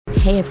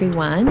Hey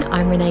everyone,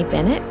 I'm Renee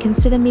Bennett.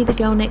 Consider me the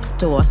girl next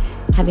door,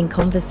 having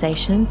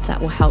conversations that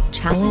will help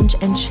challenge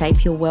and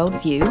shape your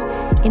worldview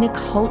in a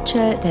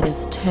culture that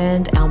has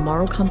turned our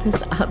moral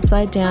compass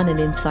upside down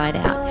and inside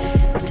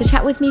out. To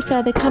chat with me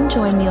further, come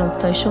join me on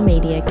social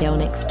media,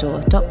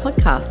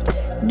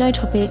 girlnextdoor.podcast. No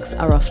topics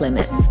are off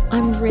limits.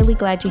 I'm really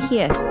glad you're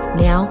here.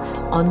 Now,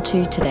 on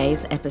to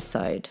today's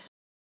episode.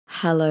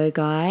 Hello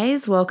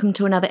guys, welcome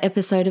to another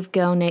episode of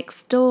Girl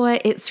Next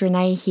Door. It's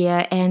Renee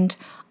here and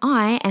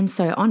I am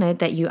so honoured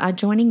that you are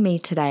joining me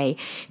today.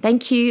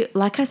 Thank you,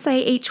 like I say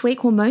each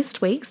week, or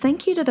most weeks,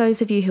 thank you to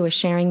those of you who are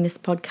sharing this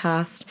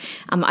podcast.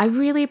 I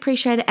really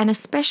appreciate it, and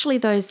especially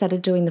those that are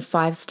doing the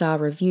 5-star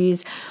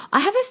reviews.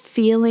 I have a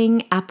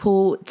feeling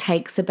Apple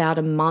takes about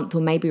a month or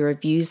maybe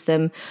reviews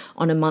them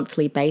on a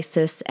monthly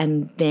basis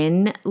and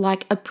then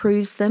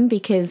approves them,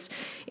 because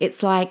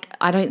it's like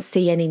I don't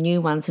see any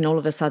new ones and all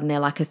of a sudden they're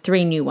like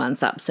 3 new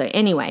ones up. So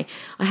anyway,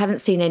 I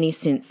haven't seen any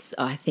since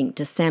I think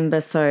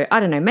December. So I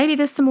don't know, maybe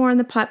there's some more in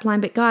the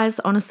pipeline. But guys,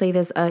 honestly,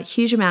 there's a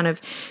huge amount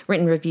of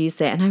written reviews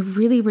there and I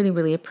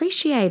really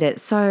appreciate it.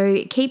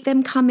 So keep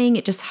them coming.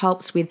 It just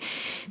helps with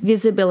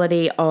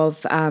visibility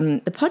of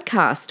the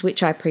podcast,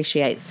 which I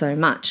appreciate so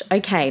much.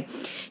 Okay,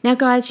 now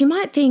guys, you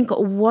might think,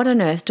 what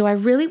on earth, do I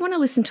really want to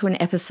listen to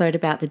an episode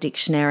about the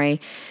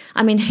dictionary?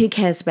 I mean, who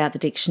cares about the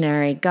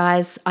dictionary?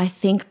 Guys, I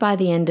think by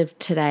the end of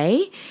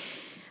today,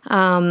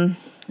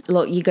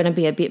 look, you're going to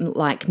be a bit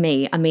like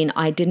me. I mean,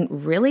 I didn't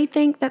really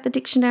think that the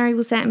dictionary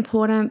was that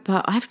important,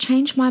 but I've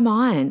changed my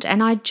mind.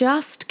 And I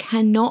just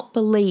cannot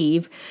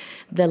believe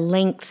the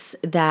lengths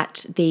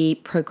that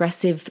the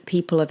progressive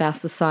people of our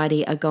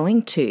society are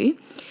going to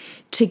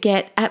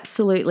get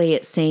absolutely,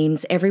 it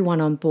seems,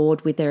 everyone on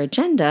board with their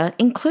agenda,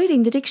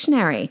 including the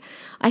dictionary.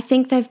 I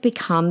think they've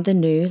become the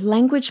new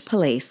language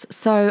police.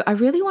 So I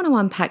really want to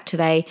unpack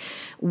today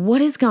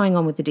what is going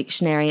on with the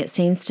dictionary. It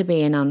seems to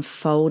be an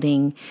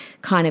unfolding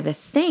kind of a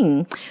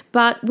thing.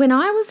 But when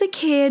I was a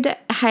kid,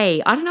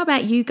 hey, I don't know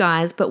about you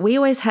guys, but we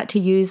always had to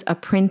use a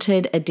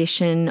printed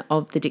edition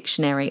of the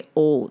dictionary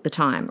all the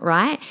time,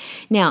 right?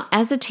 Now,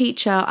 as a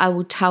teacher, I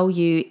will tell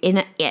you,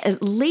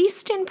 at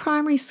least in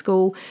primary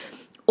school,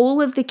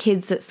 all of the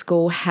kids at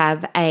school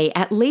have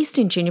at least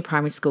in junior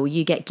primary school,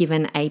 you get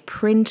given a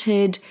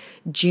printed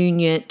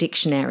junior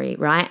dictionary,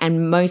 right?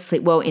 And mostly,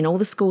 well, in all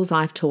the schools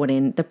I've taught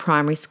in, the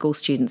primary school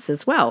students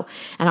as well.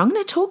 And I'm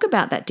going to talk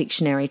about that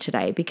dictionary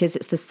today because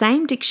it's the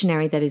same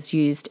dictionary that is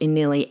used in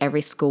nearly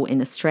every school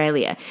in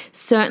Australia,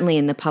 certainly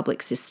in the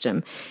public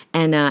system.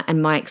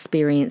 And my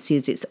experience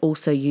is it's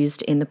also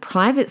used in the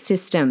private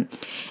system.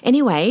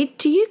 Anyway,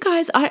 to you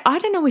guys, I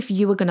don't know if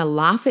you were going to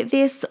laugh at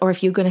this or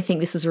if you're going to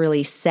think this is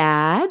really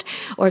sad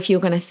or if you're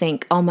going to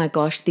think, oh my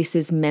gosh, this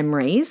is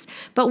memories.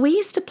 But we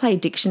used to play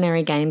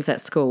dictionary games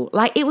at school.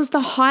 Like, it was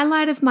the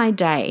highlight of my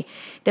day.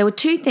 There were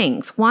 2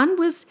 things. One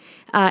was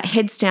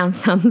heads down,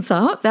 thumbs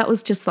up. That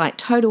was just like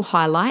total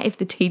highlight if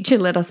the teacher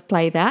let us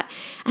play that.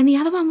 And the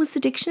other one was the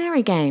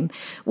dictionary game,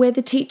 where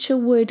the teacher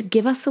would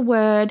give us a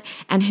word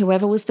and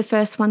whoever was the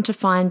first one to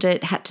find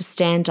it had to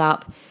stand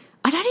up.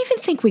 I don't even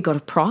think we got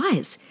a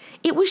prize.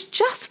 It was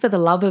just for the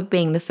love of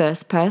being the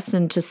first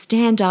person to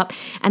stand up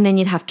and then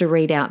you'd have to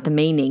read out the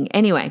meaning.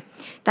 Anyway,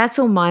 that's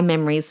all my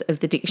memories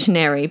of the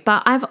dictionary.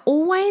 But I've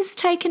always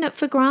taken it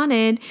for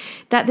granted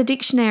that the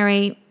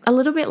dictionary, a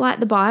little bit like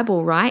the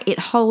Bible, right? It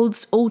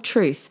holds all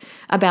truth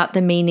about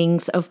the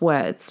meanings of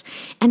words.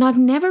 And I've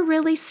never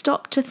really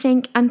stopped to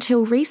think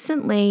until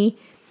recently,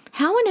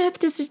 how on earth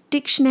does a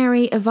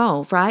dictionary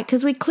evolve, right?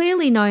 Because we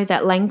clearly know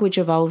that language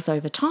evolves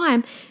over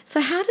time.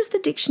 So how does the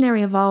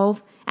dictionary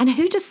evolve? And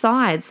who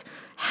decides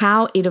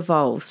how it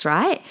evolves,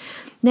 right?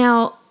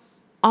 Now,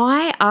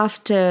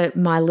 after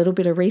my little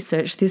bit of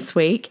research this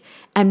week,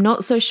 am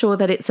not so sure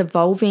that it's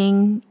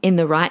evolving in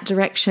the right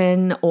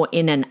direction or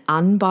in an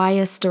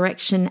unbiased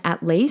direction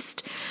at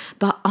least,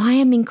 but I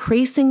am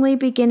increasingly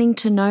beginning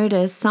to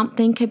notice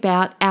something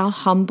about our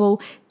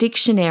humble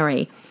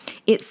dictionary.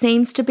 It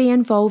seems to be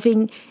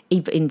evolving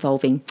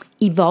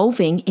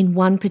in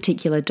one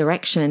particular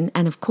direction.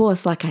 And of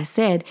course, like I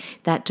said,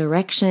 that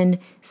direction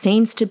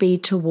seems to be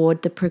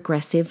toward the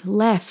progressive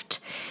left.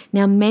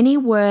 Now, many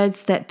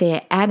words that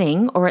they're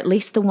adding, or at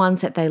least the ones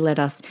that they let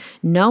us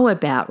know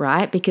about,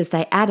 right? Because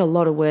they add a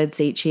lot of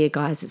words each year,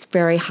 guys. It's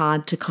very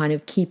hard to kind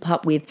of keep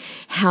up with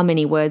how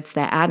many words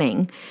they're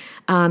adding.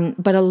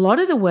 But a lot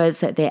of the words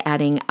that they're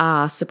adding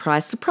are,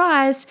 surprise,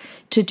 surprise,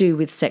 to do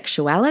with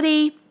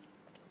sexuality,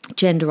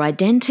 gender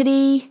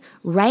identity,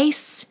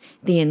 race,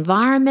 the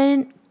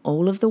environment,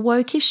 all of the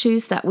woke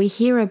issues that we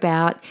hear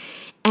about,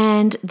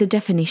 and the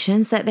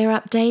definitions that they're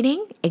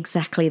updating,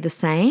 exactly the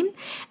same.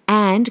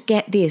 And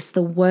get this,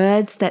 the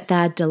words that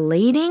they're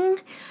deleting,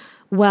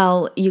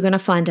 well, you're going to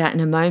find out in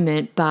a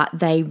moment, but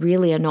they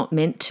really are not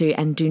meant to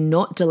and do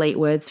not delete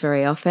words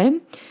very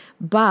often.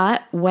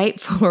 But wait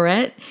for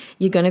it,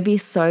 you're going to be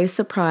so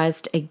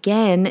surprised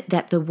again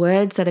that the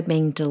words that are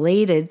being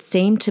deleted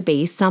seem to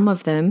be, some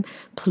of them,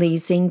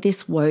 pleasing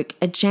this woke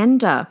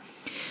agenda.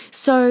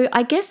 So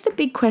I guess the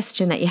big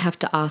question that you have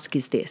to ask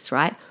is this,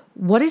 right?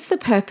 what is the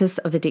purpose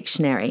of a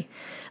dictionary?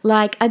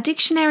 Like, a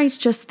dictionary is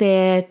just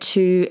there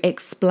to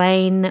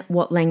explain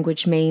what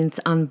language means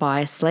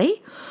unbiasedly,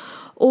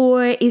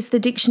 or is the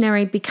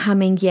dictionary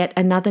becoming yet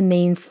another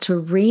means to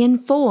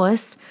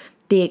reinforce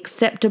the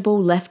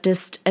acceptable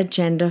leftist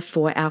agenda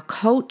for our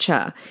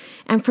culture?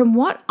 And from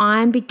what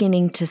I'm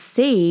beginning to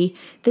see,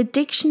 the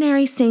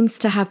dictionary seems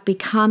to have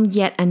become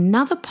yet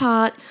another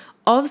part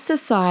of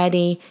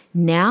society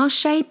now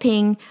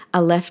shaping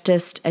a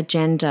leftist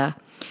agenda.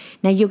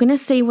 Now, you're going to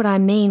see what I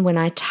mean when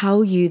I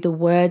tell you the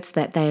words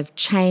that they have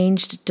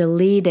changed,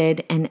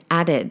 deleted, and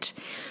added.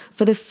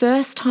 For the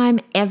first time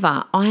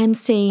ever, I am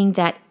seeing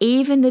that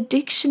even the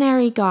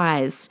dictionary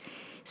guys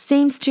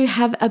seems to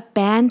have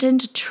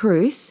abandoned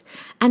truth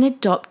and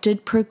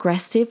adopted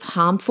progressive,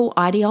 harmful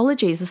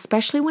ideologies,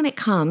 especially when it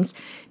comes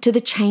to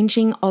the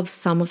changing of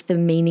some of the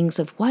meanings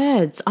of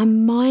words.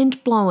 I'm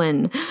mind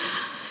blown.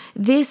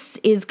 This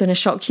is going to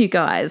shock you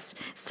guys.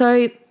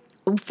 So,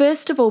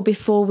 first of all,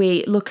 before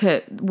we look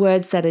at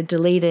words that are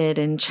deleted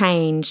and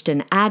changed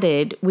and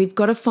added, we've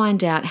got to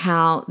find out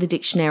how the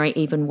dictionary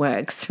even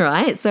works,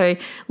 right? So,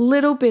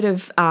 little bit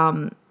of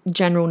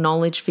general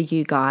knowledge for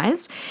you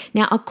guys.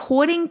 Now,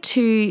 according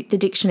to the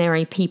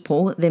dictionary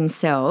people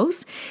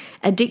themselves,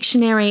 a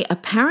dictionary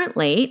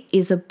apparently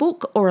is a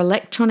book or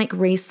electronic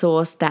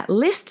resource that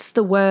lists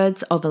the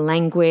words of a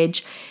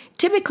language,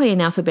 typically in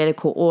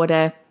alphabetical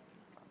order,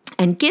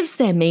 and gives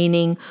their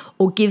meaning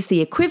or gives the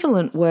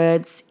equivalent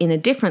words in a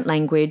different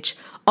language,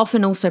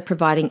 often also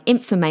providing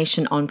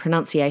information on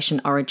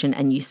pronunciation, origin,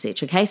 and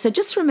usage. Okay, so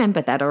just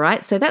remember that, all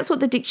right? So that's what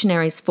the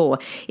dictionary is for.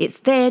 It's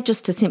there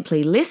just to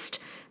simply list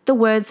the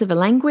words of a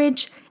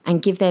language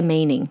and give their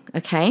meaning,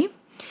 okay?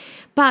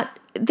 But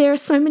there are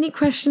so many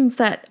questions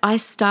that I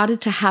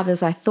started to have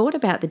as I thought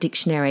about the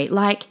dictionary,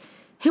 like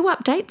who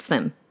updates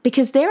them?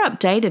 Because they're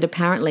updated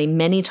apparently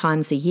many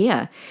times a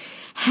year.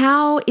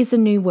 How is a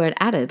new word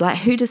added? Like,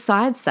 who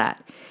decides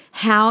that?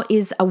 How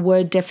is a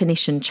word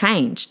definition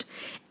changed?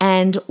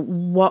 And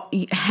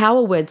how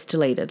are words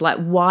deleted? Like,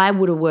 why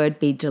would a word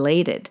be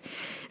deleted?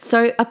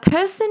 So a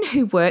person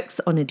who works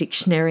on a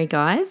dictionary,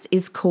 guys,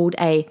 is called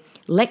a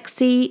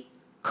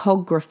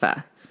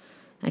lexicographer.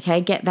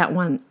 Okay, get that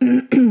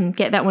one.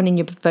 Get that one in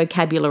your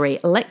vocabulary.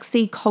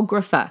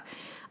 Lexicographer.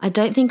 I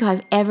don't think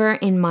I've ever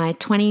in my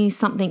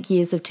 20-something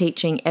years of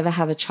teaching ever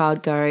have a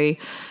child go,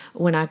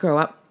 when I grow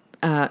up,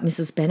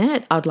 Mrs.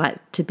 Bennett, I'd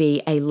like to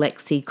be a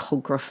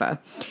lexicographer.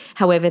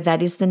 However,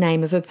 that is the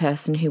name of a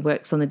person who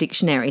works on the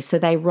dictionary. So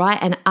they write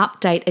and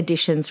update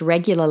editions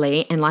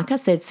regularly, and like I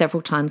said,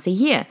 several times a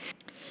year.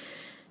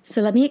 So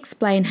let me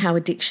explain how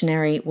a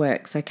dictionary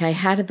works, okay?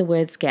 How do the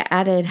words get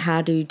added?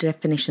 How do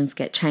definitions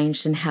get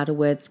changed? And how do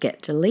words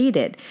get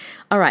deleted?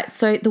 All right,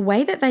 so the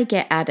way that they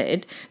get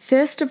added,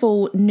 first of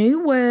all,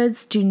 new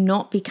words do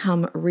not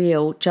become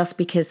real just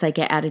because they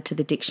get added to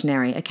the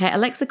dictionary, okay? A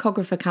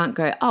lexicographer can't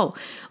go, oh,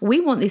 we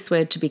want this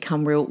word to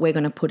become real, we're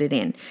going to put it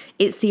in.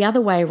 It's the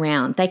other way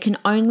around. They can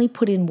only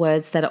put in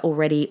words that are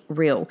already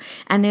real.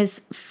 And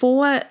there's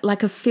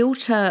a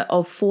filter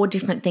of 4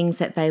 different things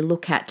that they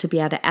look at to be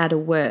able to add a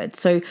word.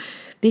 So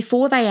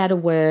before they add a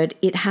word,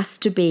 it has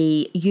to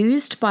be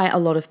used by a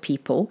lot of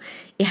people.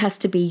 It has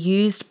to be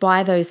used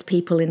by those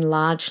people in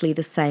largely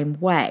the same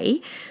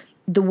way.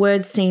 The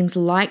word seems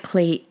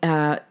likely,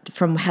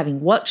 from having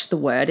watched the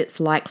word, it's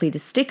likely to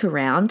stick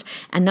around.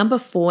 And number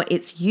 4,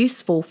 it's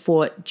useful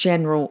for the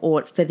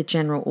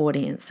general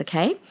audience,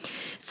 okay?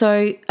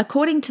 So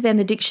according to them,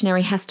 the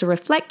dictionary has to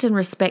reflect and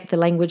respect the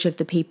language of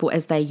the people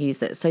as they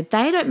use it. So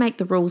they don't make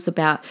the rules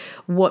about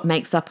what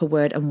makes up a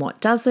word and what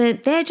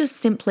doesn't. They're just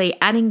simply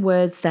adding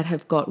words that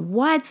have got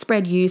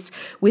widespread use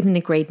with an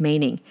agreed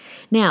meaning.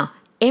 Now,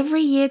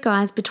 every year,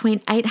 guys,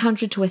 between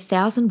 800 to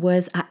 1,000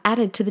 words are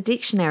added to the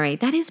dictionary.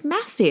 That is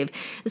massive,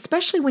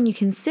 especially when you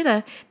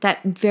consider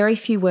that very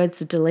few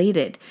words are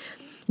deleted.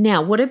 Now,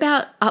 what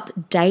about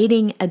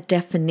updating a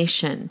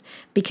definition?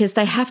 Because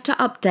they have to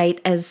update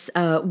as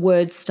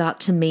words start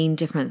to mean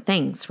different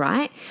things,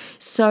 right?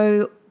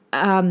 So,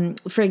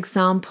 for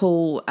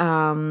example,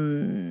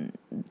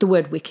 the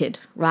word wicked,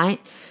 right?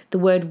 The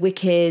word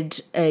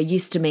wicked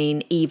used to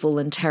mean evil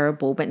and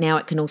terrible, but now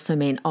it can also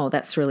mean, oh,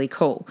 that's really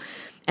cool.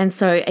 And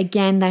so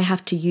again, they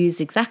have to use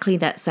exactly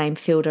that same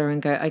filter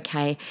and go,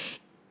 okay,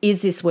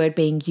 is this word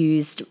being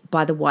used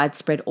by the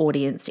widespread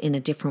audience in a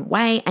different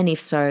way? And if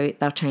so,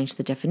 they'll change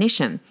the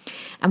definition.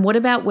 And what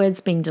about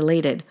words being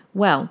deleted?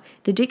 Well,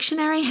 the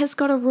dictionary has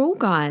got a rule,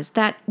 guys,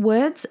 that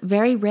words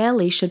very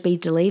rarely should be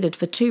deleted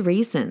for 2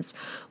 reasons.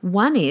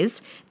 One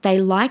is they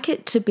like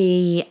it to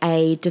be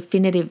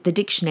the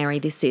dictionary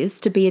this is,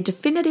 to be a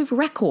definitive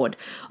record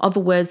of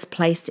a word's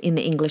place in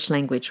the English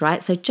language,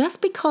 right? So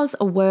just because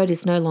a word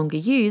is no longer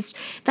used,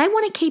 they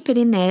want to keep it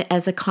in there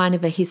as a kind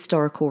of a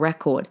historical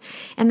record.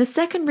 And the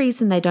second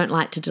reason they don't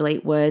like to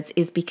delete words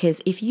is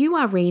because if you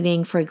are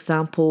reading, for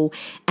example,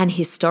 an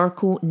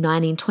historical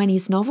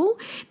 1920s novel,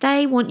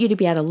 they want you to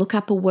be able to look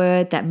up a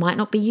word that might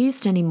not be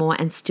used anymore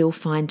and still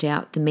find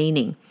out the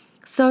meaning.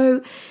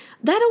 So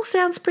that all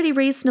sounds pretty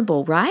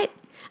reasonable, right?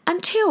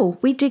 until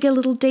we dig a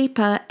little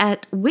deeper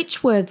at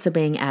which words are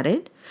being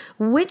added,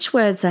 which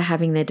words are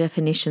having their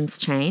definitions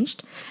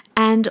changed,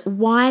 and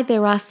why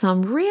there are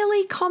some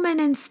really common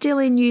and still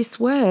in use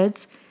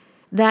words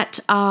that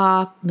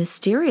are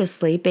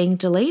mysteriously being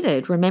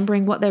deleted.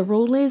 Remembering what their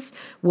rule is,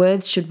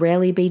 words should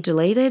rarely be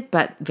deleted,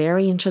 but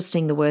very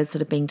interesting the words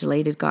that are being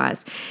deleted,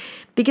 guys.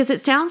 Because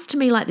it sounds to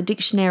me like the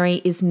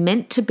dictionary is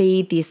meant to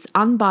be this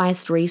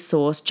unbiased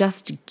resource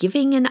just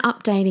giving and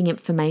updating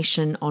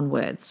information on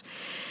words.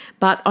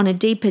 But on a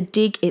deeper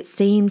dig, it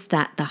seems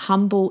that the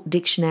humble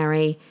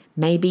dictionary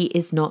maybe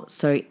is not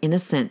so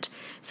innocent.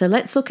 So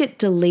let's look at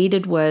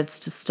deleted words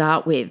to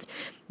start with.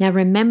 Now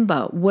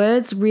remember,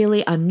 words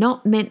really are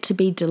not meant to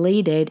be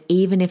deleted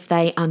even if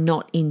they are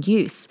not in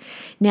use.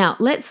 Now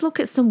let's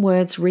look at some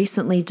words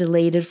recently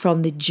deleted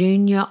from the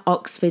Junior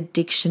Oxford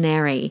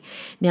Dictionary.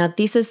 Now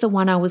this is the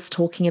one I was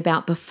talking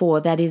about before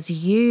that is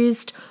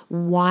used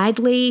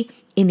widely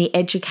in the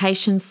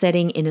education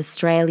setting in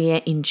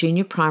Australia in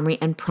junior primary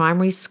and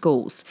primary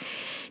schools.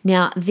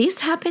 Now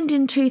this happened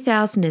in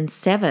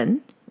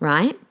 2007,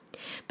 right?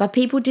 But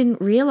people didn't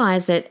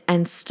realize it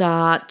and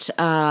start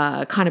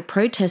kind of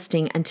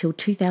protesting until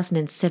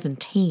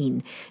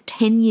 2017,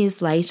 10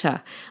 years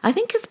later. I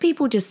think because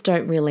people just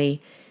don't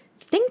really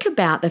think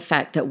about the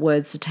fact that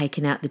words are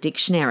taken out the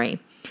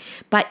dictionary.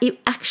 But it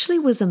actually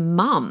was a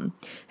mum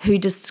who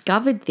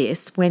discovered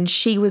this when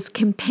she was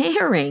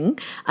comparing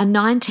a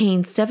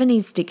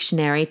 1970s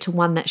dictionary to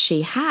one that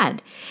she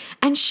had.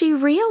 And she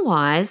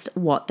realized,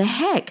 what the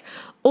heck?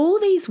 All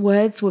these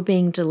words were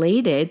being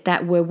deleted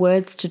that were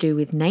words to do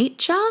with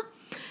nature,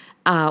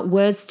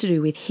 words to do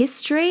with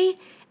history,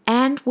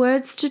 and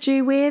words to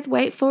do with,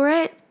 wait for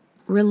it,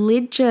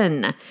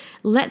 religion.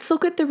 Let's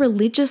look at the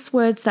religious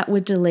words that were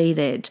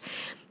deleted.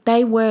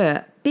 They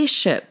were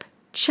bishop,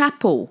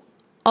 chapel,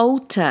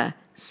 altar,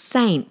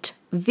 saint,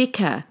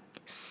 vicar,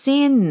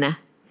 sin,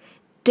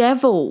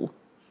 devil,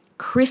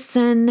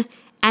 christen,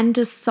 and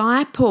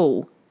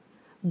disciple.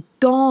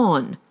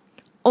 Gone.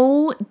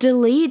 All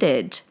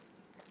deleted.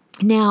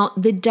 Now,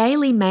 the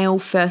Daily Mail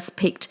first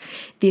picked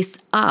this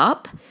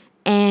up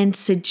and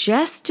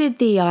suggested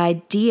the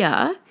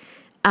idea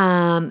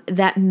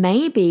that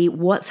maybe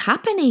what's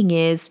happening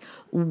is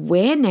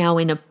we're now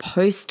in a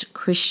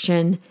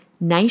post-Christian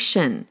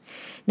nation.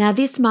 Now,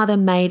 this mother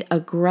made a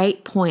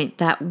great point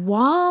that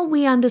while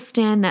we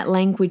understand that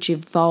language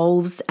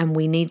evolves and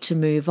we need to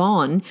move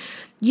on,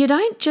 you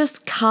don't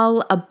just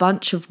cull a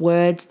bunch of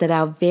words that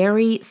our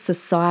very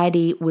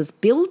society was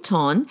built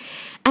on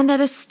and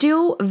that are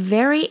still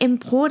very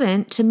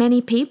important to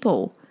many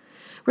people.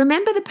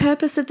 Remember the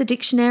purpose of the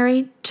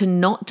dictionary? To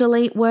not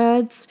delete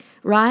words,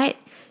 right?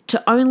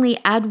 To only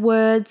add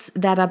words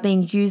that are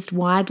being used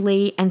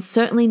widely and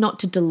certainly not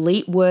to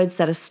delete words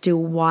that are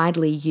still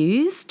widely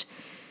used.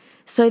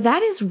 So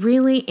that is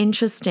really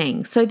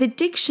interesting. So the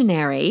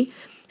dictionary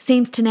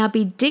seems to now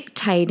be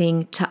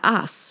dictating to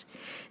us.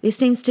 This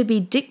seems to be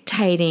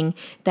dictating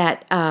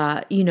that,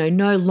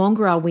 no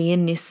longer are we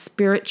in this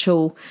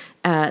spiritual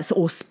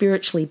or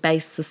spiritually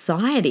based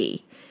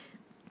society.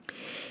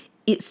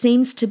 It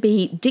seems to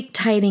be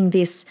dictating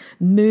this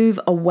move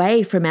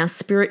away from our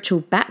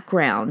spiritual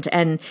background.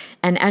 And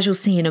as you'll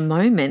see in a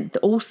moment,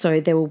 also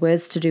there were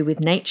words to do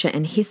with nature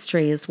and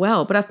history as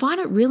well. But I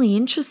find it really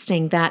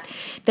interesting that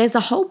there's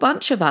a whole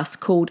bunch of us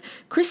called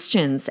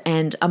Christians,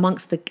 and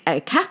amongst the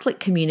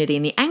Catholic community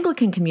and the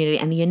Anglican community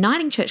and the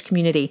Uniting Church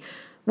community,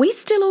 we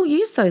still all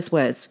use those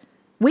words.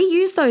 We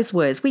use those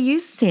words. We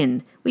use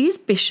sin. We use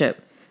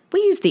bishop.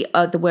 We use the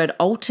word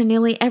altar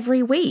nearly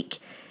every week.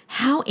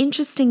 How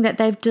interesting that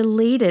they've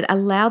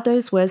allowed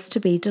those words to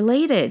be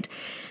deleted.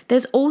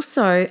 There's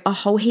also a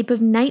whole heap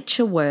of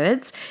nature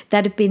words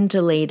that have been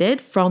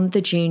deleted from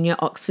the Junior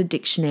Oxford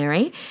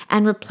Dictionary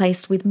and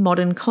replaced with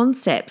modern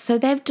concepts. So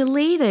they've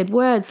deleted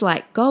words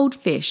like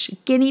goldfish,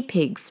 guinea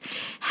pigs,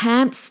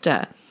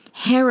 hamster,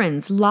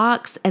 herons,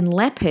 larks, and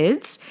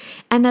leopards,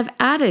 and they've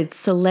added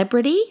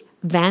celebrity,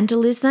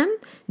 vandalism,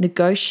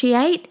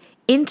 negotiate,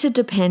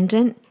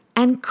 interdependent,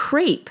 and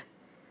creep.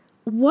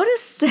 What a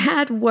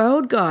sad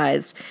world,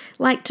 guys.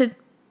 Like to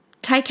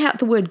take out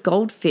the word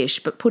goldfish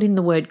but put in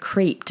the word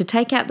creep, to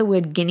take out the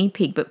word guinea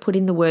pig but put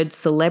in the word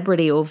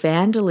celebrity or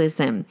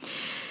vandalism.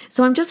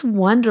 So I'm just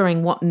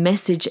wondering what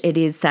message it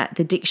is that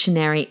the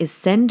dictionary is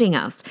sending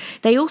us.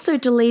 They also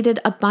deleted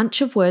a bunch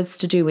of words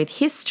to do with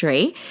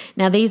history.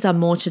 Now, these are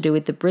more to do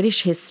with the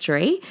British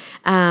history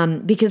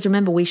because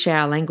remember, we share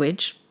our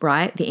language,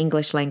 right? The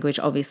English language,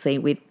 obviously,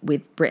 with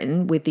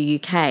Britain, with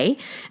the UK.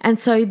 And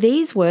so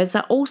these words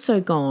are also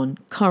gone.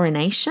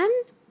 Coronation,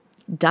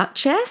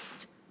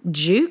 duchess,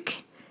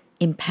 duke,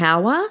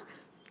 empower,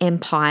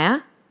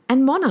 empire,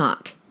 and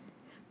monarch.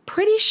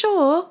 Pretty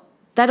sure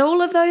that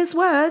all of those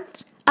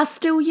words are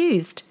still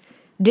used.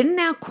 Didn't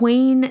our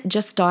Queen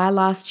just die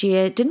last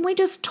year? Didn't we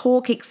just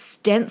talk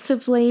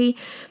extensively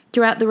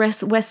throughout the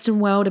Western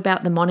world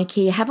about the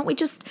monarchy? Haven't we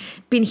just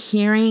been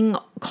hearing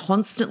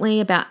constantly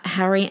about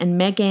Harry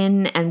and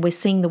Meghan, and we're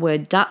seeing the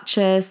word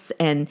duchess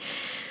and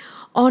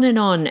On and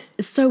on.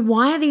 So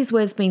why are these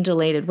words being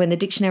deleted when the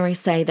dictionaries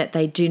say that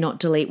they do not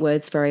delete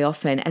words very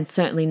often, and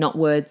certainly not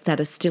words that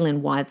are still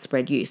in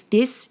widespread use?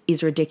 This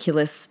is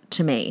ridiculous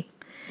to me.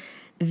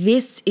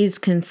 This is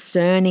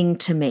concerning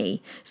to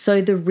me.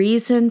 So the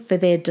reason for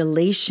their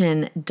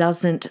deletion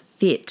doesn't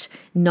fit,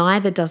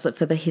 neither does it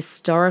for the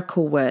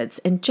historical words.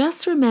 And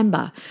just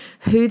remember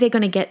who they're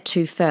going to get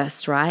to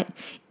first, right?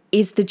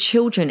 Is the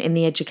children in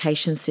the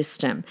education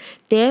system.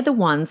 They're the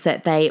ones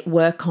that they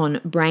work on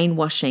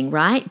brainwashing,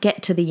 right?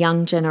 Get to the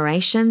young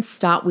generation,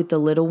 start with the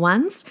little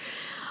ones.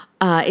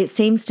 It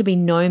seems to be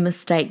no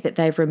mistake that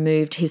they've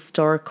removed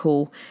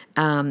historical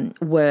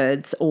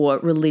words or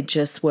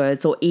religious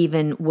words or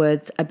even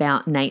words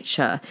about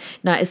nature.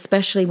 Now,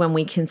 especially when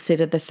we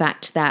consider the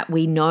fact that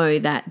we know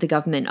that the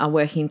government are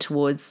working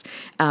towards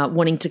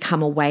wanting to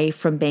come away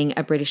from being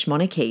a British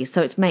monarchy.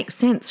 So it makes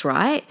sense,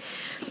 right?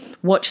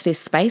 Watch this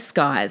space,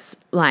 guys.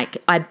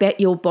 Like, I bet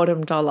your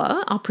bottom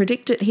dollar, I'll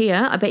predict it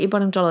here, I bet your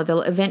bottom dollar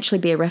there'll eventually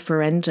be a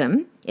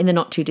referendum in the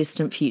not too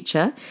distant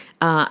future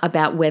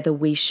about whether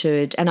we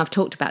should, and I've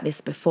talked about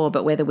this before,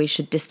 but whether we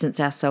should distance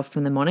ourselves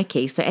from the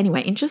monarchy. So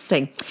anyway,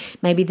 interesting.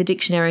 Maybe the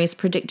dictionary is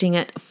predicting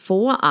it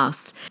for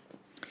us.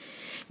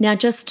 Now,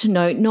 just to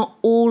note, not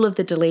all of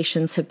the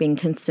deletions have been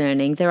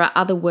concerning. There are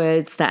other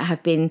words that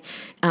have been,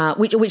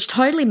 which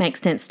totally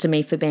makes sense to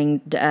me for being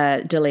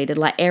deleted,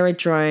 like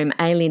aerodrome,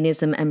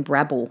 alienism, and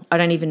brabble. I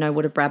don't even know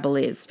what a brabble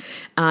is.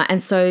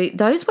 And so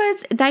those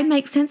words, they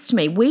make sense to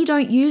me. We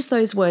don't use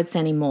those words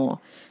anymore.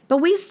 But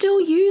we still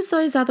use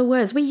those other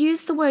words. We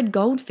use the word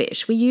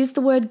goldfish. We use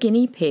the word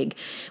guinea pig.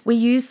 We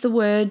use the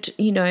word,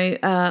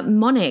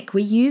 monarch.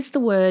 We use the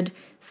word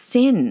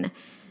sin.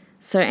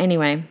 So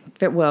anyway,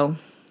 well,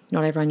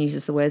 not everyone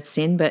uses the word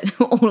sin,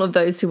 but all of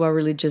those who are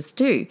religious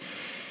do.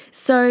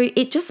 So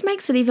it just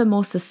makes it even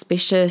more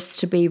suspicious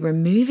to be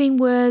removing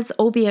words,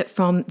 albeit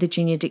from the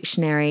Junior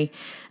Dictionary,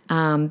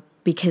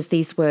 because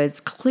these words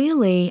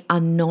clearly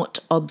are not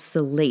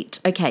obsolete.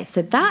 Okay,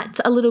 so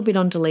that's a little bit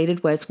on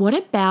deleted words. What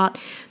about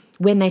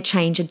when they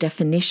change a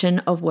definition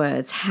of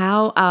words?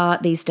 How are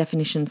these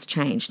definitions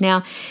changed?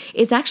 Now,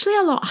 it's actually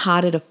a lot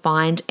harder to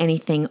find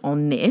anything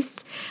on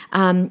this,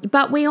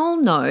 but we all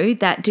know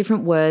that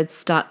different words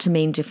start to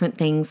mean different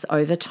things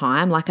over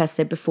time. Like I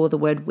said before, the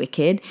word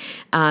wicked,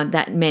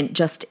 that meant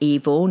just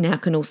evil, now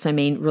can also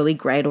mean really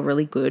great or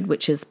really good,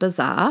 which is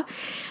bizarre.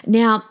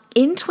 Now,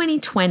 in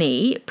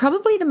 2020,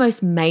 probably the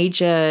most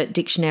major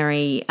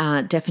dictionary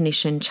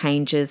definition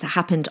changes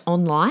happened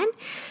online.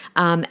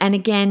 And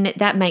again,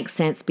 that makes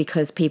sense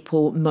because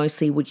people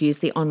mostly would use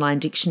the online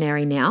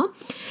dictionary now.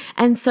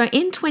 And so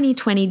in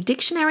 2020,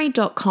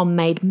 dictionary.com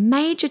made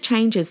major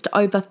changes to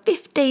over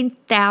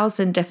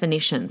 15,000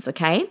 definitions,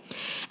 okay?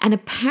 And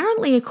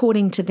apparently,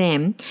 according to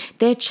them,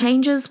 their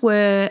changes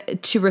were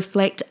to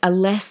reflect a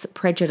less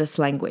prejudiced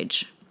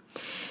language.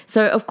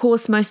 So, of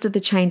course, most of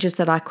the changes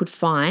that I could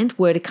find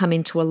were to come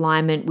into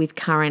alignment with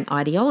current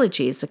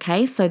ideologies,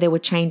 okay? So there were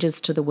changes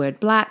to the word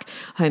black,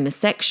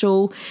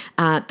 homosexual.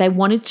 They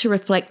wanted to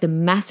reflect the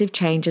massive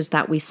changes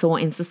that we saw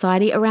in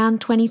society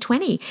around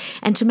 2020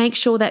 and to make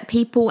sure that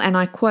people, and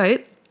I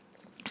quote,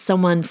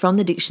 someone from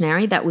the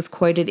dictionary that was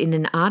quoted in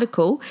an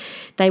article,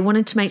 they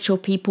wanted to make sure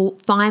people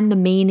find the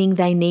meaning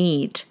they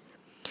need.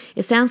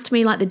 It sounds to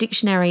me like the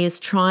dictionary is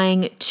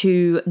trying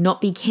to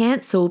not be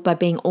cancelled by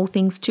being all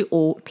things to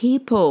all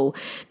people.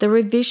 The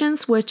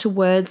revisions were to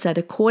words that,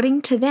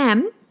 according to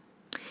them,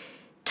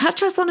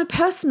 touch us on a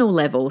personal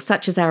level,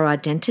 such as our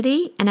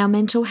identity and our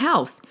mental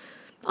health.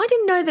 I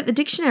didn't know that the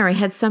dictionary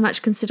had so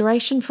much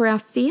consideration for our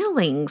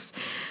feelings.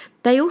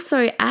 They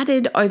also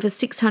added over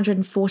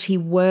 640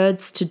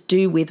 words to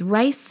do with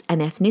race and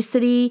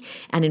ethnicity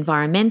and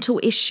environmental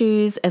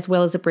issues, as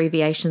well as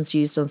abbreviations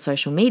used on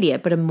social media,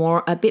 but a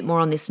bit more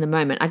on this in a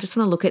moment. I just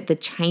want to look at the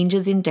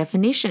changes in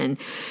definition.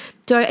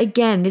 So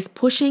again, this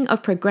pushing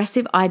of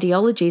progressive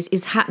ideologies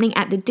is happening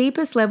at the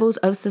deepest levels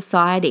of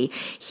society.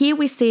 Here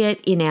we see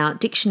it in our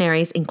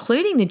dictionaries,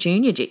 including the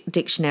junior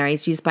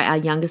dictionaries used by our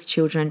youngest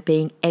children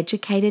being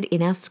educated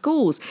in our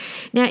schools.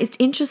 Now, it's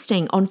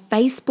interesting. On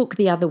Facebook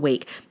the other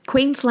week,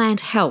 Queensland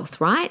Health,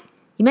 right?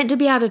 You're meant to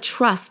be able to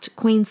trust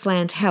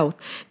Queensland Health.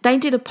 They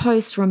did a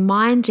post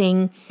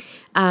reminding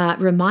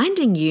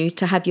you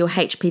to have your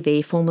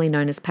HPV, formerly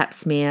known as Pap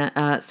smear,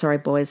 sorry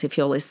boys if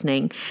you're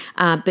listening,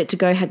 but to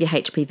go have your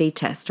HPV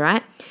test,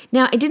 right?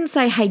 Now, it didn't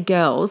say, hey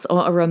girls,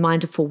 or a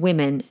reminder for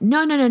women.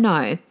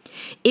 No.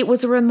 It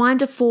was a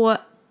reminder for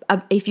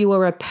if you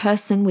were a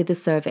person with a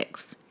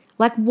cervix.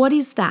 Like, what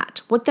is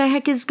that? What the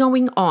heck is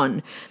going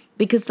on?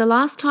 Because the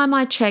last time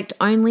I checked,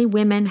 only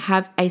women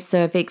have a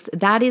cervix.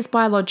 That is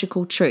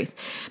biological truth.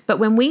 But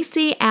when we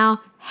see our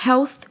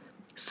health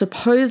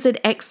supposed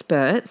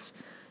experts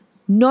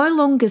no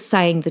longer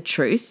saying the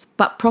truth,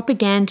 but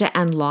propaganda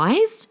and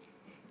lies,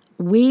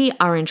 we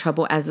are in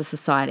trouble as a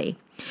society.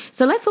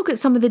 So let's look at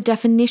some of the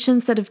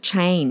definitions that have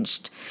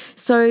changed.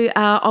 So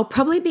I'll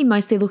probably be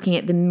mostly looking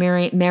at the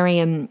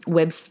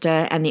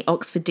Merriam-Webster and the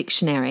Oxford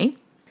Dictionary.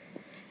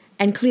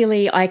 And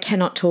clearly, I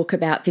cannot talk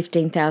about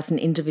 15,000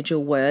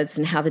 individual words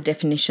and how the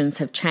definitions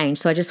have changed,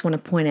 so I just want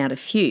to point out a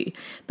few.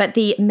 But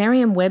the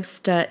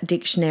Merriam-Webster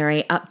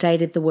dictionary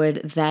updated the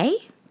word they,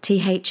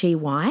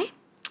 T-H-E-Y,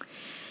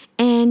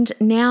 and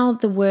now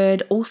the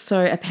word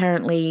also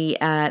apparently,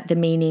 the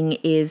meaning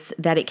is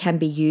that it can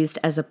be used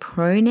as a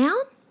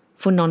pronoun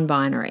for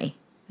non-binary.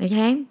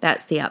 Okay,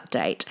 that's the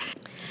update.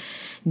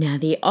 Now,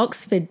 the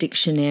Oxford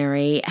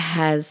Dictionary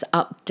has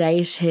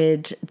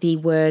updated the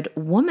word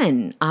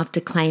woman after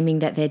claiming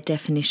that their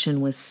definition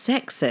was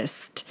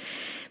sexist.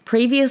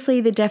 Previously,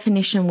 the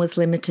definition was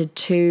limited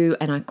to,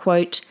 and I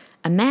quote,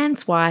 a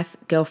man's wife,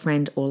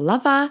 girlfriend, or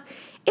lover.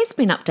 It's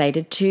been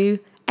updated to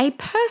a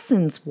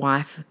person's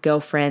wife,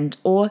 girlfriend,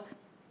 or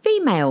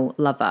female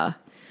lover.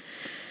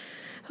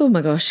 Oh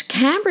my gosh.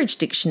 Cambridge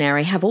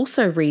Dictionary have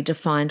also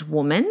redefined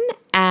woman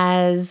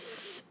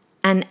as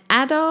an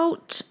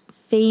adult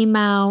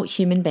female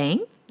human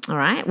being, all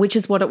right, which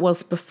is what it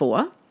was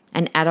before,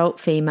 an adult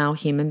female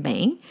human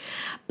being.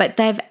 But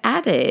they've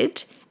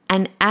added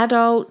an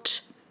adult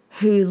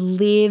who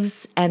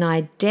lives and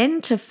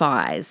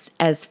identifies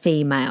as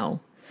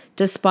female,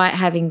 despite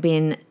having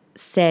been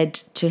said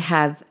to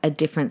have a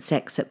different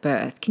sex at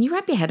birth. Can you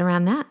wrap your head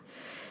around that?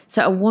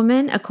 So a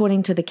woman,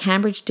 according to the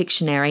Cambridge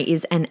Dictionary,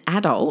 is an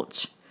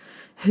adult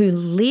who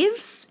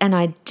lives and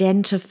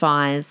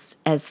identifies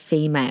as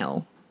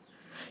female,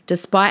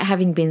 despite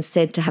having been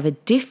said to have a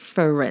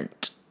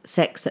different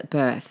sex at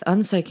birth.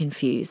 I'm so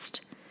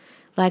confused.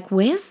 Like,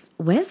 where's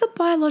the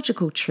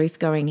biological truth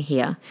going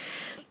here?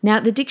 Now,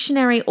 the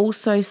dictionary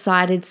also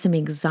cited some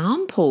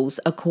examples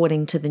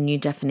according to the new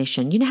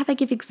definition. You know how they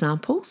give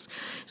examples?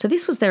 So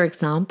this was their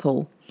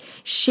example.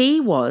 She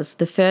was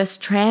the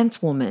first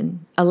trans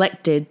woman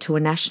elected to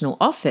a national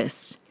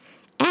office,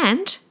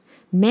 and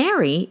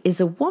Mary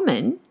is a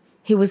woman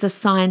who was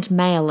assigned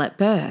male at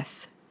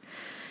birth.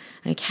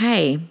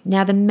 Okay,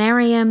 now the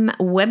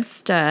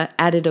Merriam-Webster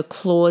added a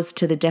clause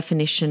to the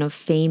definition of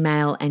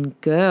female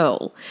and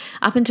girl.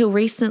 Up until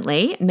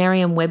recently,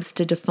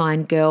 Merriam-Webster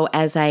defined girl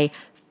as a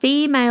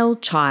female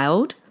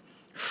child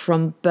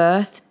from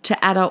birth to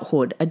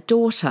adulthood, a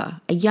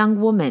daughter, a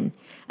young woman,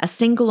 a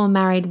single or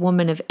married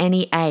woman of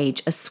any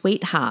age, a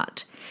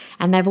sweetheart.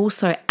 And they've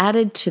also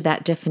added to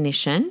that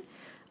definition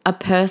a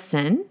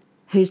person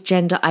whose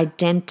gender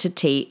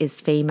identity is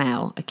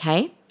female,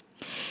 okay?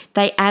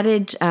 They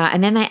added,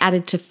 and then they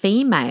added to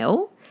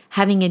female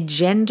having a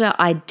gender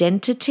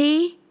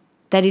identity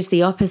that is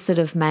the opposite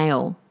of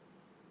male.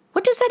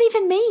 What does that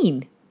even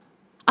mean?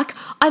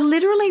 I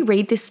literally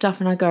read this stuff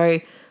and I go,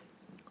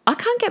 I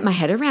can't get my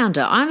head around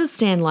it. I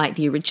understand like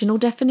the original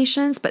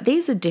definitions, but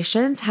these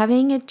additions,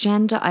 having a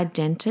gender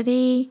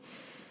identity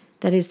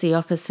that is the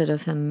opposite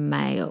of the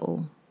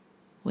male.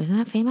 Wasn't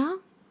that female?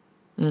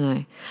 I don't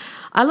know.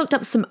 I looked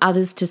up some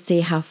others to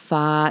see how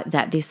far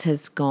that this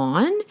has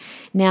gone.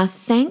 Now,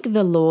 thank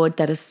the Lord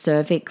that a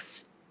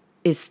cervix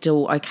is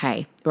still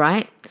okay,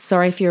 right?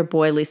 Sorry if you're a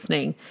boy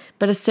listening,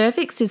 but a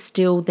cervix is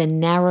still the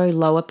narrow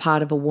lower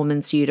part of a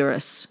woman's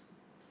uterus.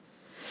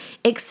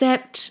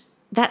 Except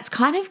that's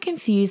kind of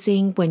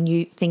confusing when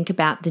you think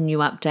about the new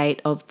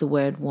update of the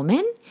word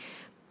woman,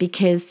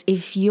 because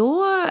if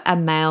you're a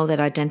male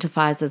that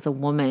identifies as a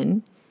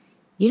woman,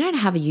 you don't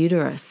have a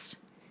uterus.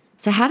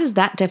 So how does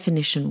that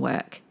definition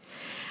work?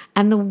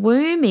 And the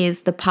womb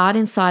is the part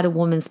inside a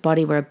woman's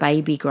body where a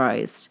baby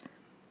grows,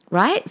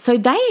 right? So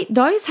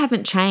those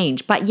haven't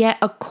changed, but yet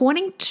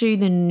according to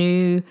the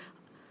new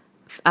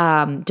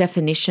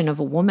definition of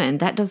a woman,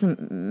 that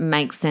doesn't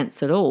make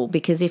sense at all,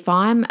 because if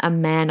I'm a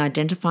man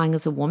identifying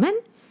as a woman,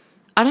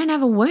 I don't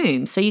have a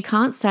womb, so you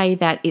can't say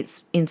that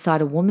it's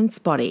inside a woman's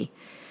body.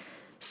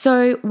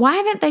 So why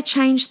haven't they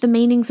changed the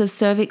meanings of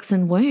cervix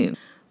and womb?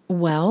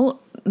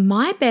 Well,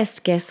 my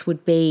best guess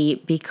would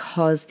be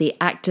because the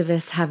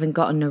activists haven't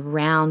gotten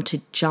around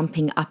to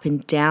jumping up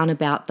and down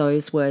about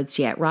those words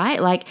yet, right?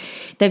 Like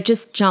they've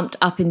just jumped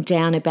up and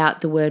down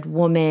about the word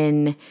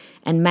woman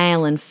and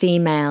male and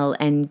female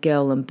and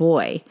girl and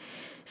boy.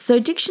 So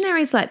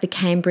dictionaries like the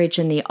Cambridge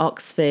and the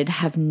Oxford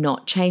have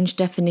not changed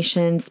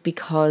definitions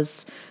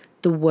because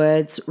the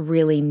words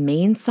really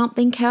mean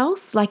something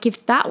else. Like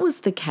if that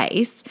was the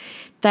case,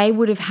 they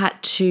would have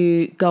had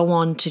to go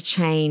on to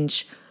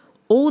change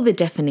all the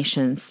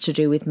definitions to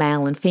do with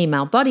male and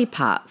female body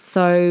parts.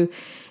 So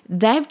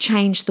they've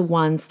changed the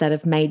ones that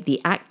have made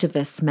the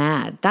activists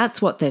mad.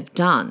 That's what they've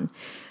done.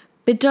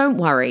 But don't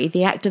worry, the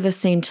activists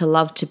seem to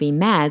love to be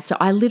mad, so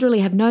I literally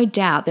have no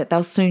doubt that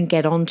they'll soon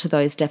get on to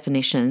those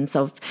definitions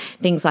of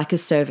things like a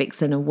cervix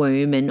and a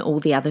womb and all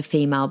the other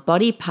female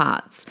body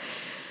parts.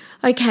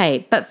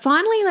 Okay, but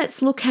finally,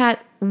 let's look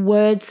at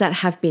words that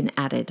have been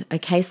added.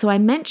 Okay, so I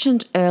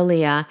mentioned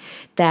earlier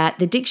that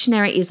the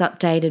dictionary is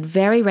updated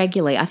very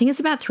regularly. I think it's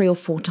about 3 or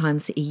 4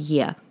 times a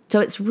year. So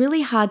it's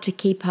really hard to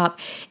keep up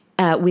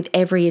with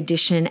every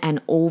edition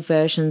and all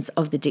versions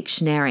of the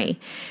dictionary.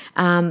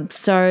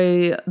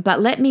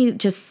 But let me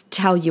just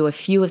tell you a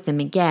few of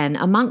them again.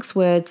 Amongst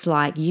words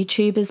like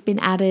YouTube has been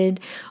added,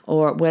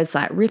 or words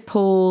like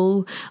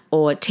Ripple,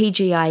 or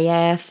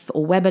TGIF,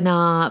 or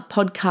webinar,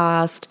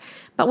 podcast.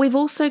 But we've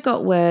also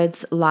got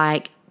words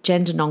like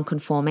gender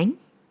nonconforming,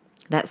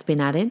 that's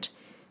been added,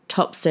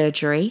 top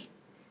surgery,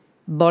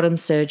 bottom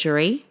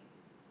surgery,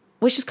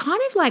 which is kind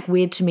of like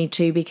weird to me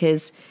too,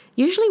 because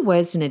usually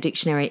words in a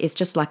dictionary is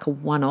just like a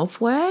one-off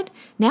word.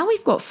 Now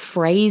we've got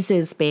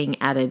phrases being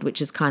added,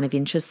 which is kind of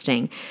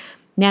interesting.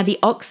 Now the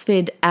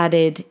Oxford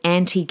added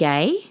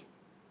anti-gay,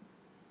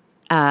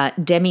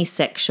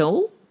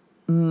 demisexual,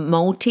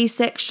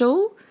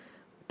 multisexual,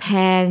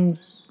 pangender,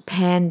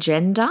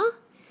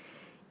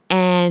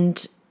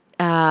 and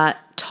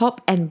top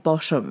and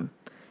bottom,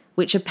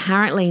 which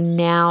apparently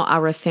now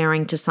are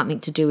referring to something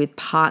to do with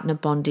partner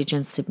bondage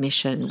and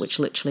submission, which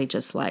literally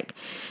just like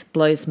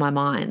blows my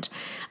mind.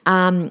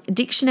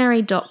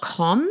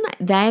 Dictionary.com,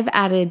 they've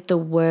added the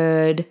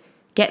word,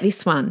 get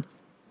this one,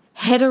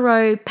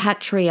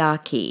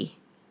 heteropatriarchy.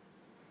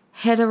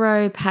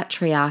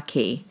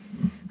 Heteropatriarchy.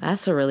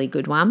 That's a really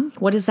good one.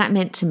 What is that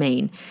meant to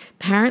mean?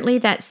 Apparently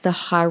that's the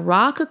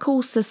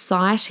hierarchical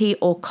society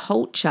or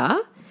culture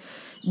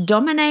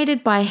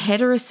dominated by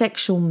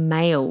heterosexual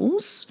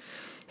males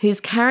whose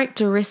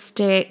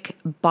characteristic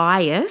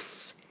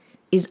bias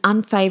is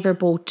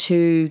unfavorable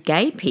to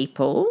gay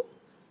people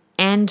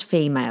and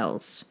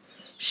females.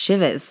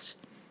 Shivers.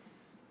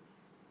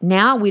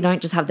 Now we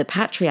don't just have the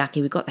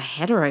patriarchy, we've got the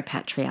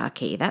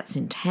heteropatriarchy. That's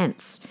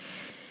intense.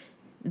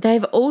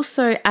 They've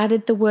also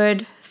added the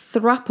word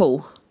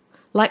thruple,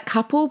 like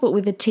couple, but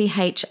with a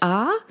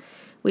THR,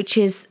 which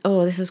is,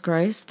 oh, this is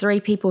gross, 3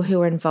 people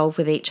who are involved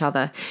with each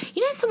other.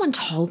 You know, someone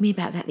told me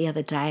about that the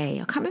other day.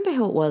 I can't remember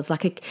who it was.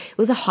 It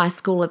was a high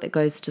schooler that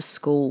goes to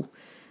school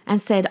and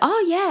said,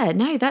 oh, yeah,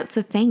 no, that's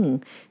a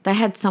thing. They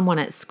had someone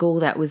at school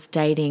that was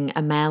dating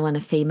a male and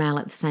a female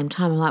at the same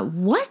time. I'm like,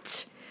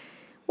 what?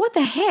 What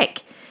the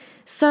heck?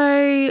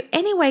 So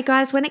anyway,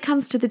 guys, when it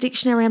comes to the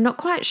dictionary, I'm not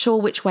quite sure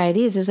which way it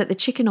is. Is it the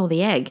chicken or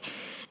the egg?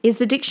 Is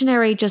the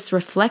dictionary just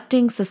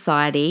reflecting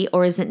society,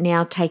 or is it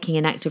now taking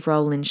an active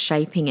role in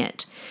shaping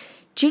it?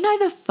 Do you know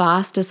the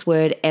fastest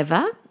word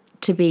ever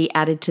to be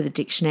added to the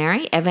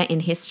dictionary, ever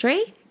in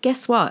history?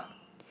 Guess what?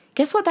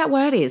 Guess what that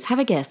word is? Have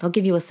a guess. I'll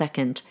give you a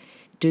second.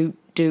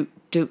 It's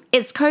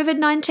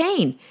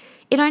COVID-19.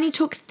 It only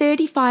took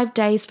 35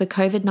 days for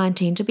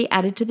COVID-19 to be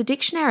added to the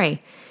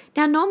dictionary.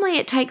 Now, normally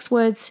it takes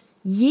words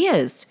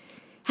years.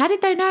 How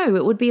did they know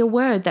it would be a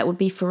word that would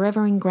be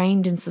forever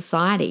ingrained in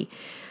society?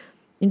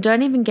 And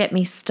don't even get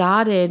me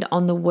started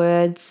on the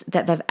words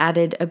that they've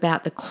added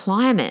about the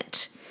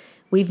climate.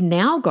 We've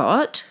now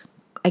got,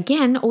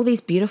 again, all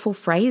these beautiful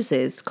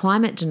phrases: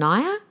 climate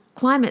denier,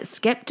 climate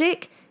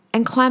skeptic,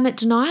 and climate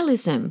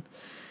denialism,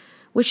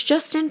 which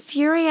just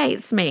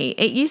infuriates me.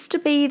 It used to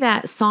be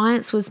that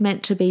science was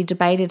meant to be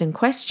debated and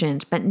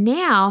questioned, but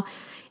now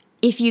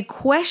if you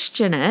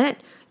question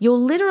it, you're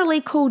literally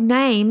called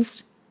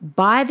names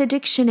by the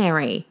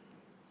dictionary.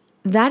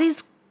 That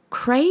is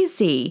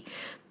crazy.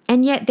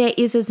 And yet there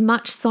is as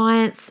much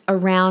science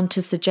around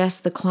to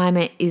suggest the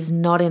climate is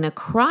not in a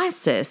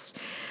crisis.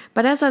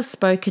 But as I've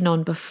spoken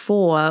on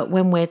before,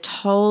 when we're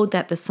told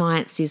that the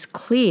science is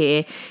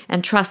clear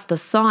and trust the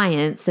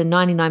science, and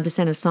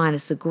 99% of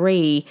scientists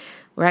agree,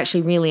 we're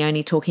actually really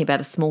only talking about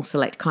a small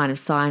select kind of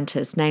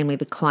scientists, namely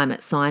the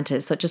climate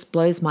scientists. So it just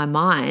blows my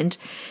mind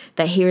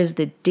that here is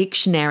the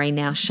dictionary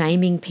now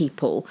shaming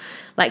people.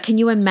 Like, can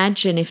you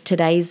imagine if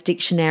today's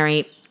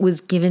dictionary was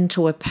given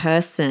to a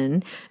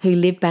person who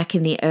lived back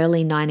in the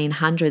early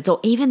 1900s or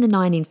even the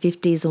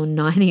 1950s or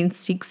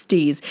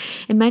 1960s?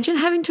 Imagine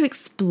having to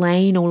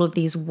explain all of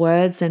these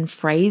words and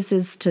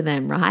phrases to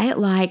them, right?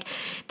 Like,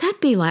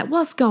 that'd be like,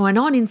 what's going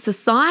on in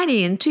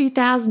society in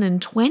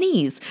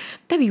 2020s?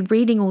 They'd be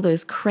reading all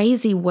those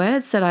crazy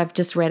words that I've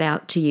just read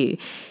out to you.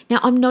 Now,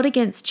 I'm not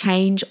against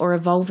change or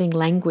evolving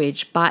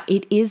language, but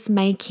it is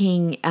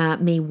making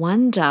me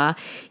wonder,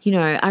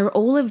 are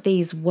all of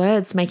these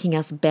words making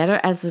us better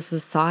as a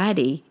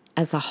society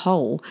as a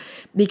whole?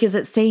 Because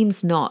it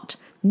seems not.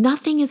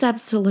 Nothing is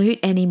absolute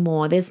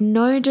anymore. There's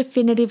no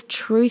definitive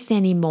truth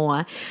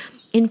anymore.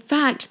 In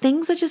fact,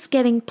 things are just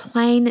getting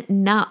plain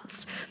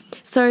nuts.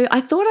 So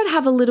I thought I'd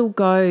have a little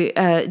go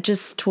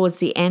just towards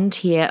the end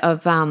here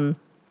of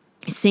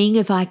seeing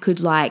if I could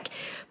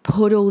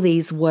put all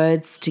these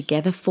words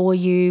together for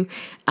you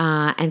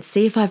and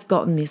see if I've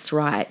gotten this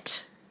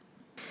right.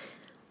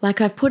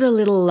 I've put a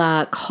little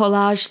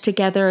collage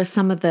together of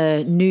some of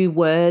the new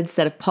words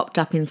that have popped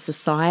up in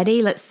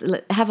society. Let's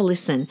have a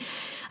listen.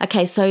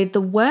 Okay, so the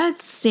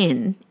word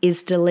sin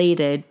is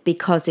deleted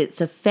because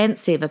it's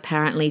offensive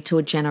apparently to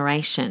a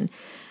generation.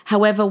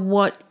 However,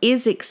 what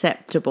is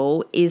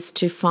acceptable is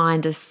to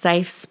find a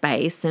safe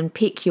space and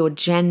pick your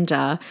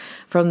gender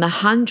from the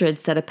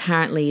hundreds that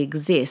apparently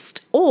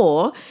exist,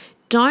 or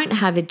don't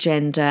have a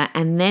gender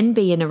and then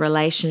be in a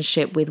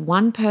relationship with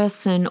one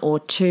person or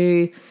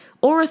two,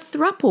 or a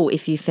throuple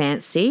if you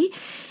fancy,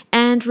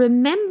 And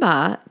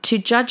remember to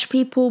judge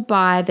people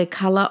by the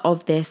color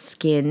of their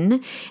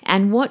skin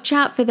and watch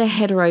out for the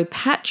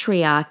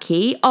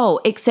heteropatriarchy. Oh,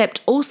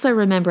 except also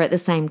remember at the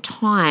same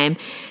time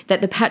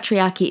that the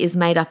patriarchy is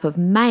made up of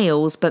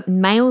males, but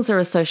males are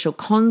a social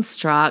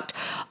construct.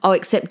 Oh,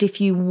 except if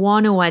you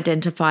want to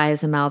identify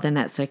as a male, then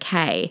that's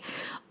okay.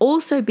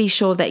 Also, be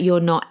sure that you're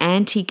not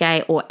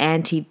anti-gay or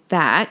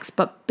anti-vax,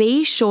 but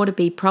be sure to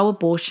be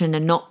pro-abortion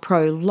and not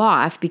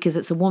pro-life because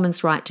it's a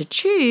woman's right to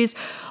choose.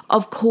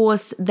 Of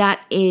course,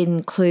 that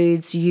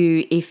includes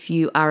you if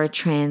you are a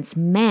trans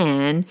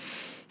man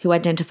who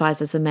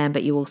identifies as a man,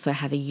 but you also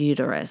have a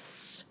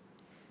uterus.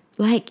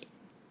 Like,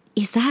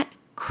 is that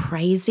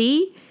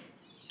crazy?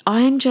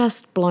 I'm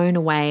just blown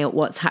away at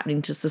what's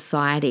happening to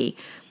society.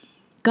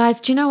 Guys,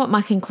 do you know what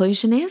my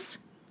conclusion is?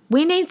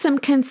 We need some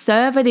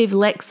conservative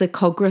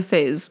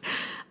lexicographers.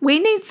 We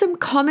need some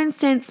common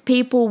sense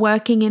people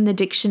working in the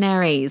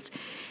dictionaries.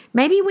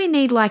 Maybe we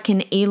need like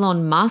an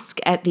Elon Musk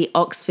at the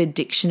Oxford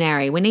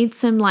Dictionary. We need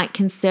some like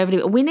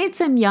conservative, we need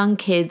some young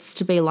kids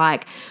to be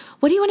like,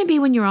 what do you want to be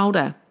when you're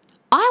older?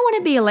 I want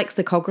to be a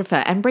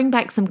lexicographer and bring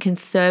back some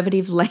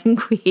conservative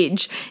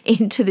language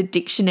into the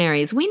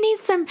dictionaries. We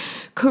need some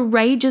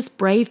courageous,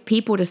 brave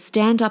people to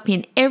stand up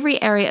in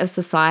every area of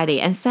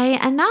society and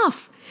say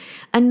enough.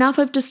 Enough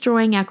of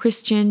destroying our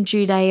Christian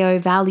Judeo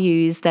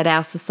values that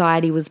our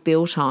society was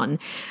built on.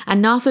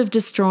 Enough of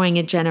destroying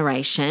a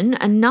generation.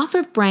 Enough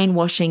of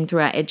brainwashing through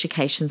our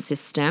education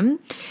system.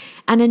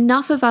 And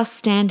enough of us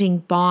standing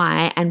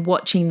by and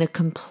watching the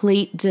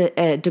complete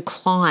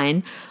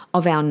decline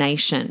of our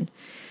nation.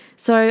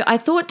 So I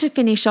thought to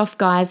finish off,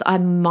 guys, I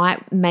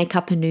might make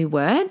up a new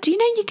word. Do you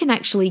know you can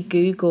actually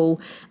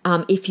Google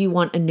if you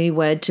want a new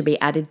word to be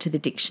added to the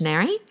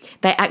dictionary?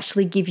 They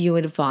actually give you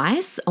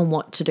advice on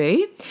what to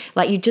do.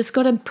 Like you just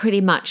got to pretty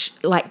much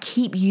like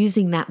keep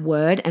using that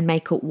word and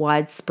make it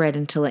widespread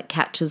until it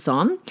catches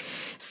on.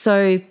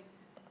 So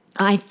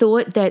I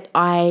thought that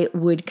I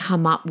would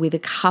come up with a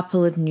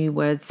couple of new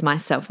words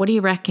myself. What do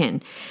you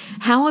reckon?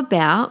 How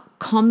about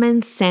common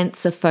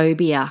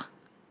sensophobia?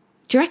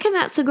 Do you reckon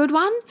that's a good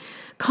one?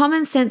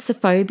 Common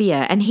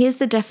sensophobia. And here's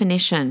the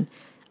definition.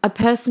 A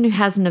person who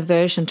has an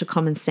aversion to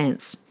common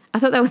sense. I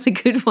thought that was a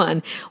good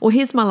one. Or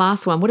here's my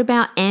last one. What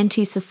about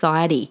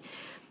anti-society?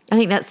 I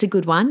think that's a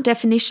good one.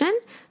 Definition.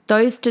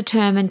 Those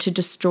determined to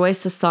destroy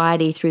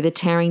society through the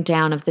tearing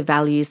down of the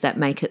values that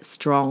make it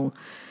strong.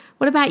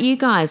 What about you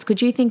guys?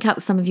 Could you think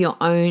up some of your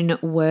own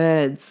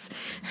words?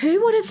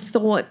 Who would have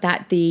thought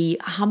that the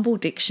Humble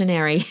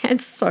Dictionary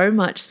had so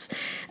much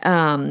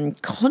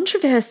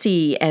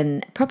controversy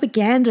and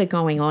propaganda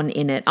going on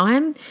in it?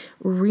 I'm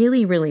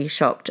really, really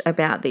shocked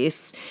about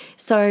this.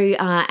 So,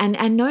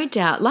 and no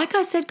doubt, like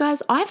I said,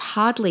 guys, I've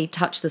hardly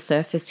touched the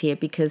surface here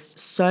because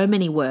so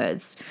many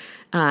words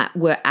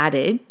were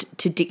added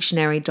to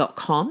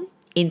dictionary.com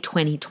in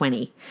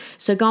 2020.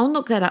 So go and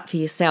look that up for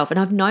yourself. And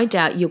I've no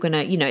doubt you're going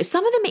to,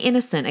 some of them are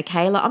innocent,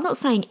 okay? Like I'm not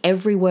saying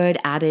every word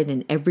added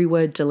and every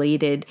word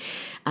deleted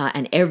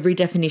and every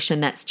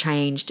definition that's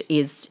changed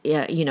is,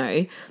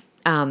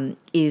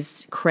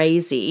 is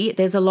crazy.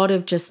 There's a lot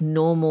of just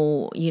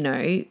normal,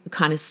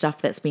 kind of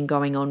stuff that's been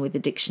going on with the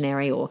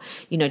dictionary or,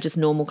 just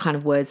normal kind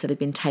of words that have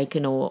been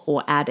taken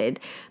or added.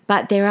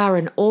 But there are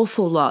an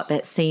awful lot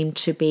that seem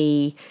to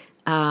be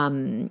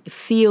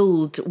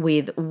filled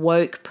with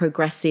woke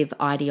progressive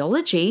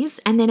ideologies,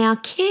 and then our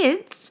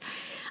kids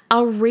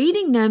are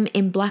reading them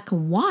in black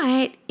and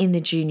white in the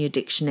junior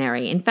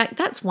dictionary. In fact,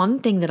 that's one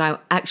thing that I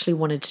actually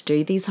wanted to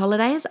do these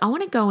holidays. I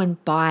want to go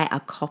and buy a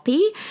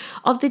copy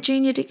of the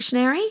junior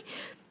dictionary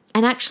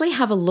and actually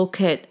have a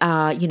look at,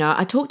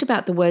 I talked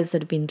about the words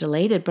that have been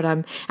deleted,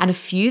 and a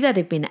few that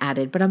have been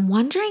added, but I'm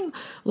wondering,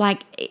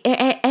 like,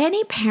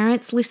 any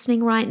parents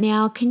listening right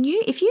now,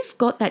 if you've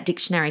got that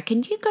dictionary,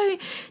 can you go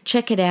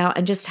check it out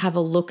and just have a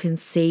look and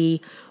see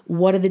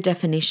what are the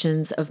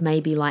definitions of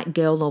maybe like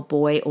girl or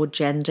boy or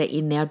gender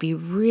in there? I'd be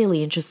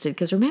really interested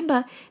because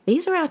remember,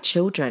 these are our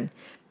children.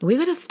 We've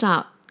got to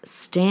start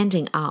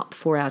standing up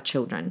for our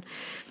children.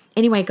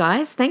 Anyway,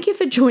 guys, thank you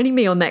for joining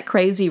me on that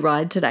crazy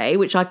ride today,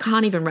 which I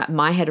can't even wrap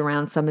my head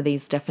around some of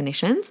these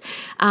definitions.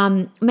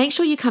 Make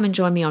sure you come and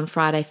join me on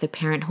Friday for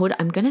Parenthood.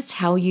 I'm going to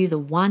tell you the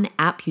one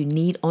app you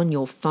need on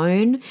your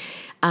phone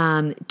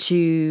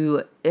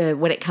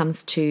when it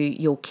comes to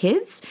your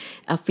kids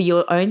for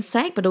your own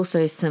sake, but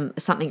also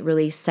something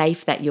really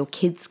safe that your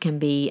kids can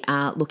be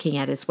looking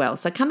at as well.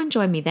 So come and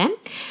join me then.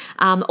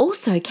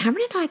 Also,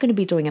 Cameron and I are going to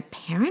be doing a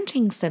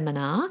parenting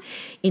seminar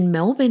in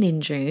Melbourne in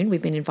June.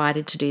 We've been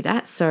invited to do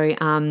that. So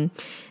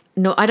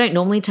no, I don't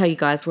normally tell you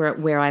guys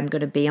where I'm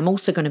going to be. I'm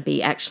also going to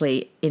be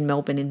actually in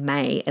Melbourne in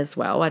May as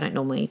well. I don't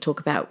normally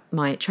talk about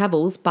my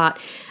travels, but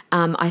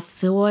I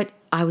thought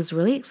I was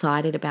really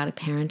excited about a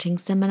parenting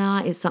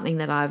seminar. It's something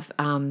that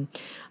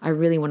I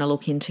really want to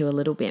look into a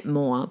little bit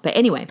more. But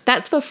anyway,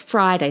 that's for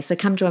Friday. So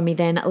come join me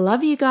then.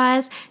 Love you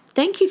guys.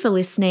 Thank you for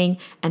listening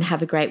and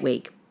have a great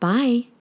week. Bye.